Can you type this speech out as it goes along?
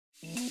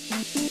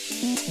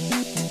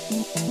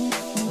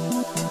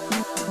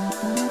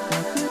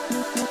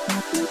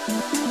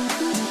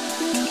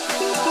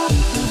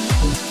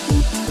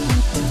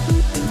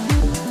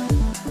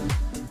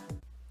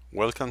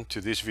Welcome to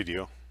this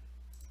video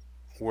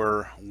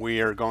where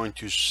we are going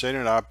to set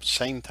it up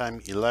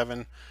Sametime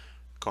 11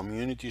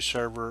 Community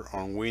Server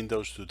on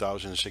Windows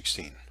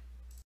 2016.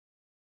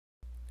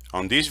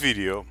 On this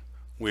video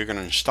we're going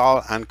to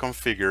install and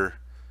configure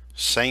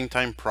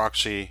Sametime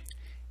Proxy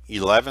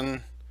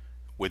 11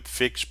 with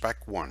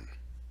FP1.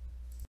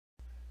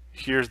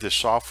 Here's the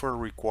software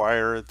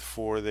required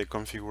for the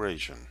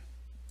configuration.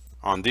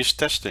 On this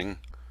testing,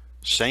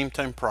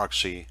 Sametime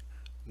Proxy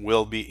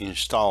will be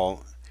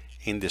installed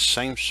in the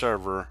same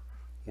server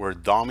where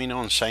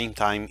Domino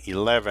Sametime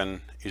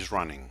 11 is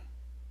running.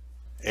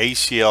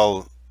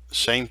 ACL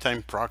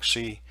Sametime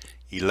Proxy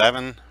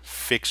 11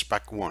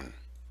 FP1.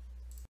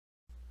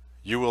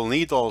 You will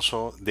need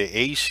also the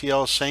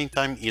ACL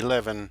Sametime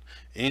 11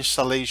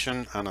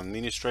 installation and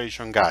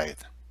administration guide.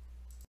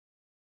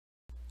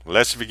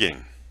 Let's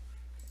begin.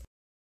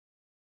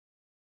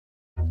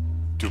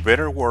 To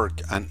better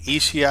work and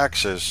easy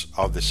access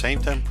of the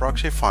Sametime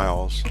Proxy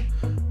files,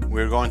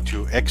 we're going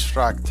to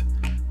extract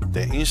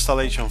the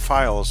installation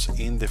files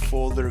in the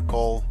folder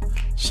called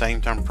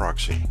Sametime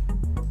Proxy.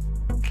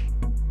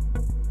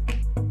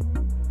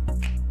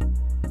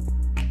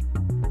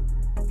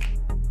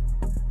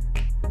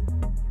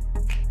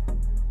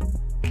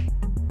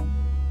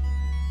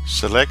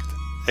 Select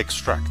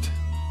Extract.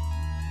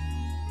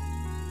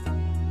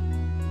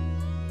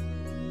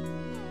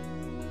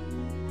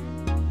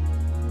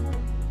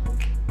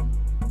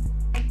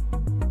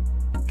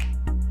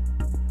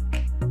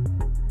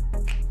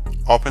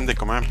 Open the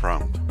command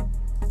prompt.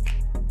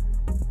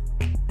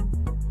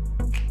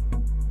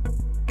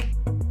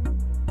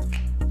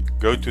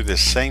 Go to the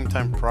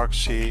Sametime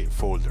Proxy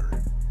folder.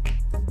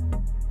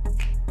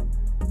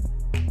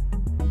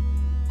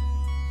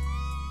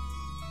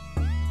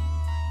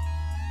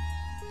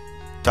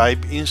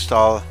 Type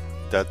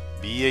install.bat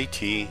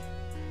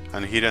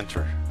and hit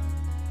enter.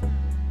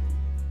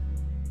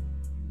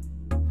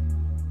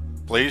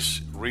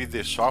 Please read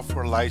the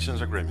software license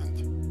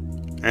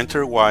agreement.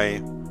 Enter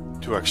Y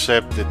to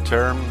accept the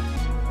term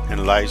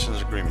and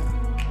license agreement.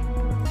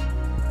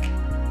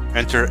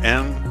 Enter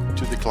N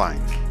to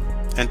decline.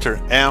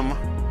 Enter M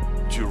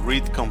to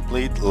read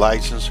complete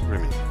license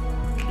agreement.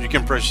 You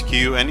can press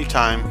Q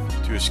anytime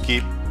to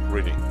skip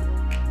reading.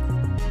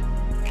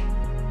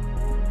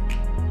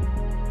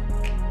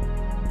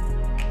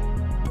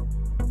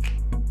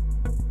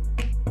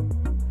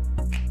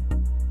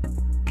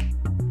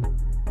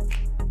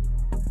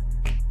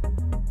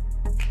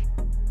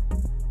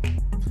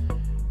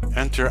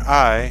 Enter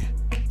I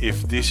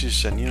if this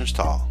is a new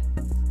install.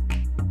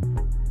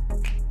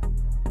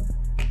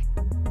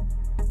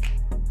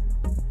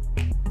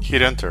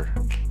 Hit enter.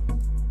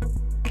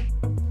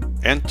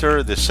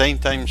 Enter the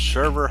Sametime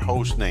server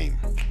host name.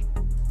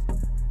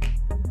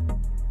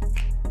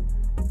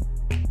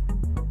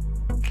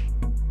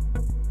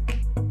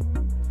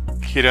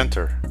 Hit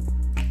enter.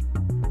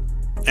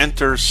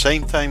 Enter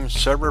Sametime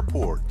server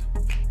port.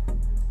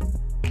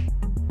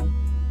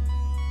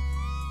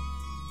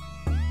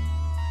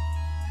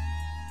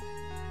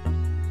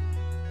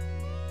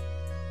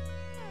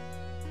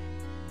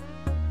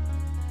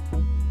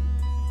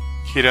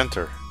 Hit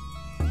enter.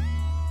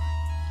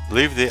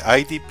 Leave the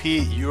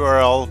IDP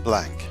URL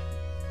blank.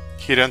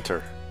 Hit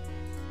enter.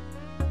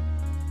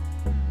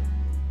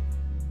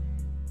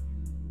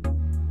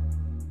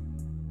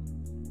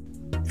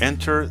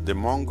 Enter the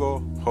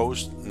Mongo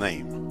host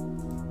name.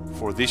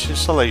 For this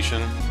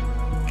installation,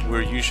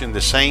 we're using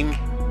the same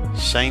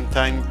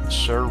Sametime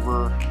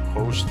server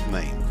host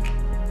name.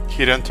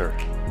 Hit enter.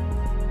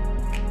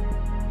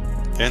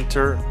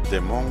 Enter the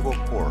Mongo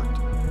port.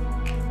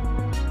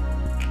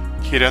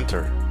 Hit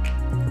enter.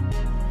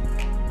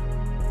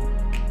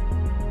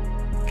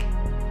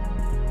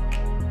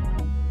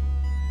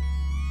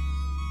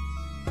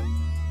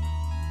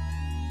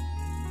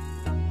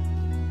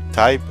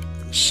 Type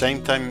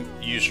Sametime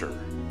user.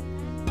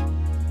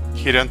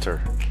 Hit enter.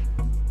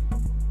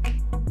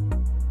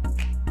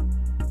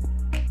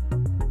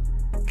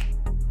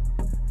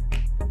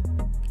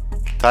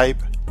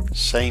 Type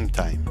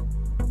Sametime.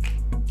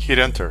 Hit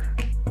enter.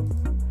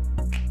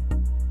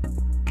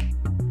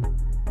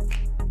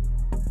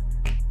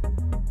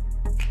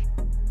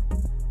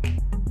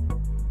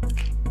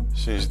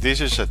 Since this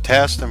is a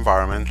test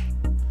environment,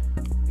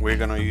 we're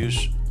gonna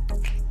use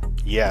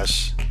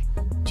yes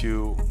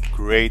to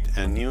create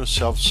a new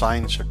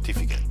self-signed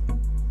certificate.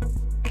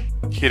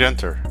 Hit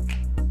enter.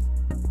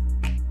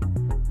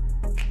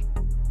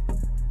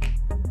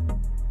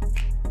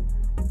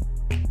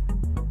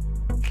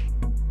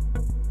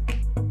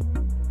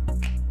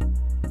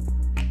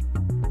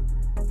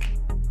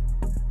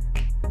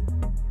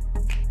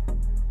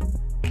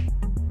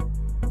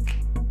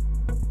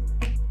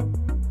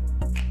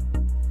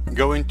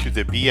 Go into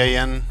the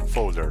bin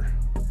folder.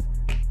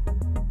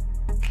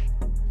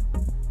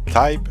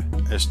 Type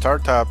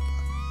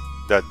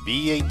startup.bat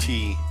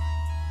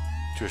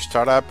to to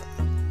start up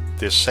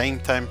the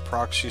Sametime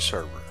Proxy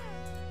server.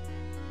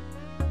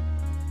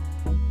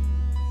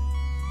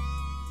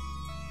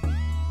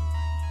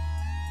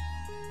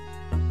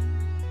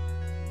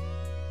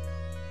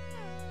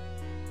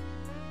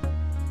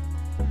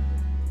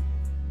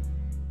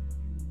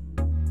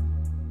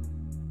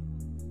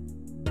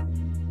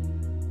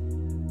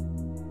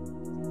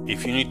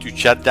 If you need to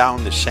shut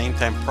down the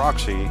Sametime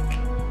Proxy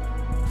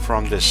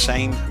from the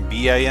same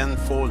bin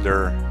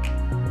folder,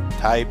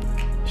 type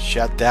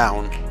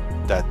shutdown.bat.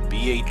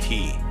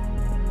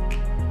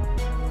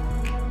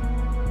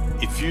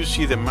 If you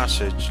see the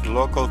message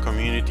local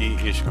community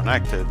is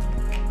connected,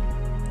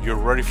 you're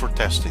ready for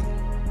testing.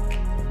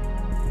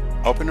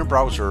 Open a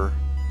browser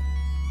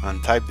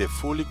and type the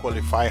fully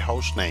qualified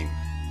host name.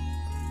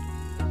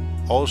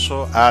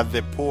 Also add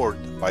the port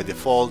by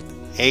default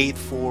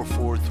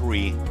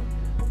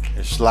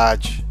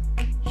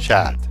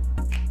 8443/chat.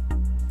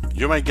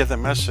 You might get a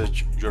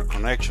message your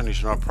connection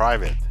is not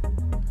private.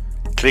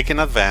 Click in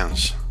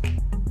Advance.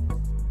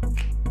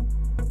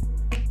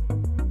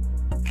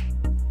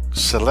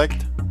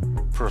 Select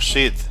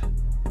Proceed.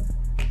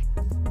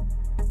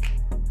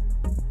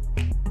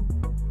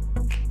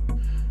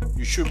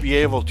 You should be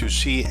able to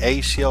see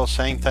ACL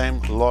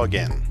Sametime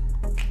login.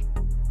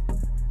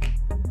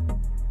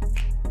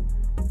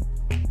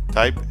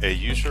 Type a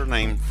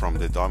username from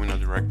the Domino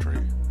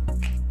directory.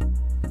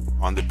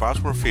 On the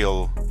password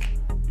field,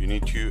 you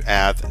need to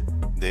add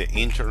the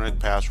internet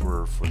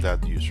password for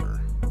that user.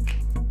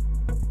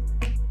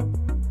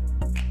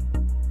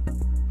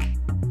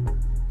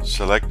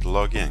 Select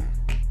Login.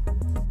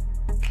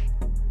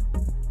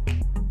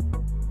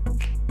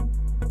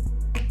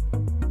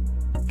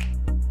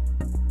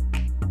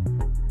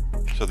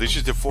 So this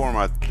is the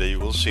format that you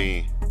will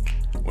see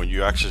when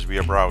you access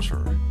via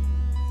browser.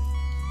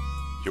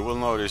 You will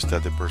notice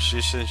that the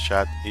persistent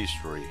chat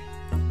history,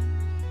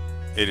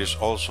 it is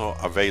also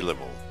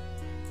available.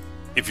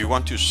 If you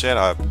want to set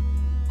up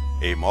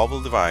a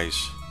mobile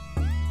device,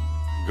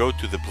 go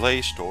to the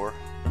Play Store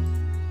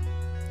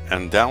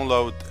and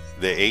download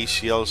the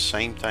ACL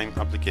Sametime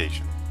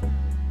application.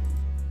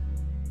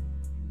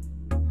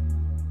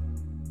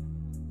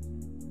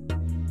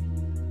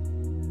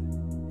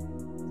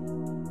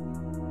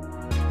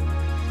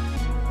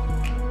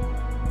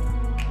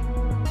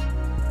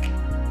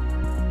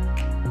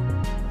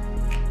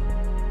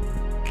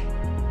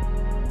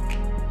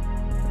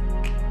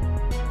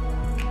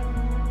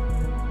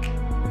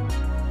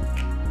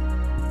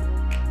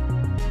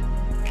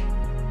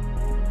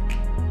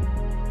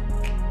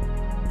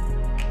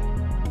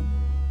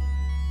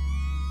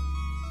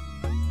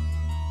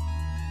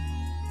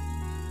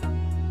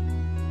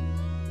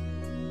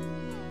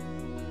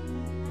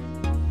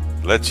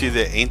 Let's see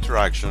the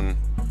interaction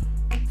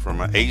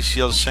from an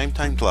ACL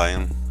Sametime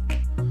client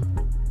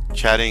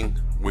chatting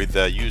with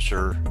the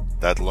user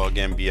that logged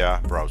in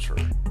via browser.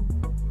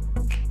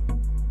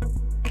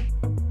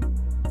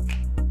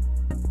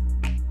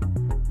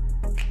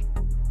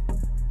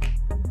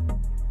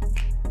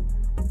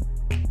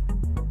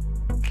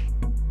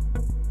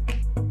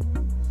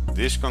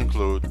 This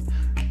concludes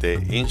the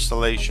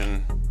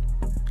installation,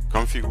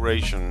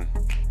 configuration,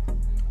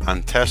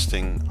 and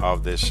testing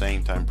of the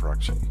Sametime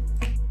Proxy.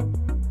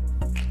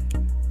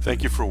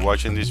 Thank you for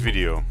watching this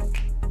video,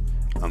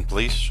 and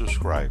please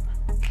subscribe.